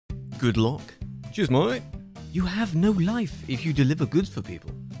Good luck. Cheers, mate. You have no life if you deliver goods for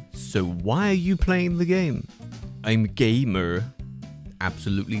people. So why are you playing the game? I'm gamer.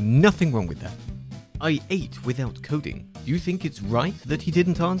 Absolutely nothing wrong with that. I ate without coding. Do you think it's right that he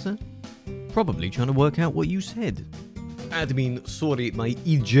didn't answer? Probably trying to work out what you said. Admin, sorry, my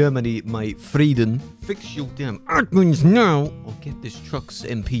Germany, my Frieden. Fix your damn admins now, or get this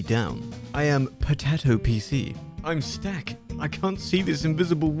TruckersMP down. I am Potato PC. I'm Stack. I can't see this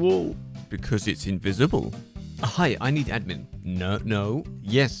invisible wall. Because it's invisible. Hi, I need admin. No.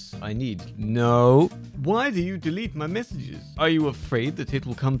 Yes, I need. No. Why do you delete my messages? Are you afraid that it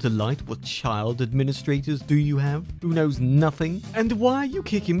will come to light what child administrators do you have? Who knows nothing? And why are you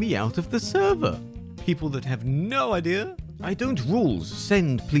kicking me out of the server? People that have no idea? I don't rules.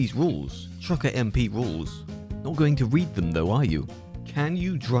 Send please rules. TruckersMP rules. Not going to read them though, are you? Can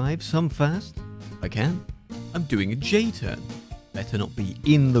you drive some fast? I can. I'm doing a J-turn. Better not be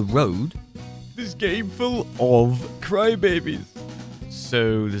in the road. This game full of crybabies.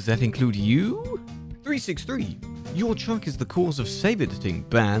 So does that include you? 363. Your truck is the cause of save editing.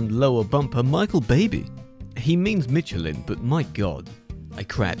 Ban lower bumper Michael Baby. He means Michelin, but my god. I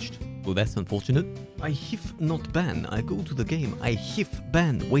crashed. Well, that's unfortunate. I hif not ban. I go to the game. I hif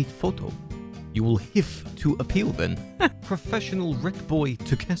ban. Wait photo. You will hif to appeal then. Professional wreck boy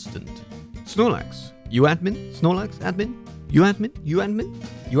to Kestant. Snorlax. You admin? Snorlax admin? You admin? You admin?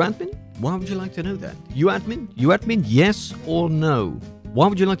 You admin? Why would you like to know that? You admin? You admin? Yes or no? Why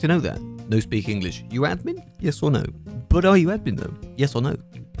would you like to know that? No speak English. You admin? Yes or no? But are you admin though? Yes or no?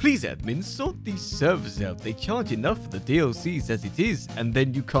 Please admin, sort these servers out. They charge enough for the DLCs as it is, and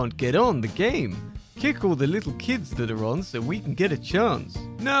then you can't get on the game. Kick all the little kids that are on so we can get a chance.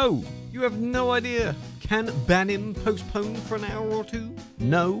 No! You have no idea. Can ban him postpone for an hour or two?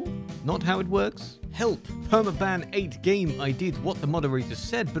 No, not how it works. Help! Permaban 8 game I did what the moderator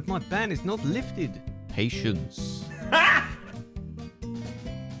said, but my ban is not lifted. Patience.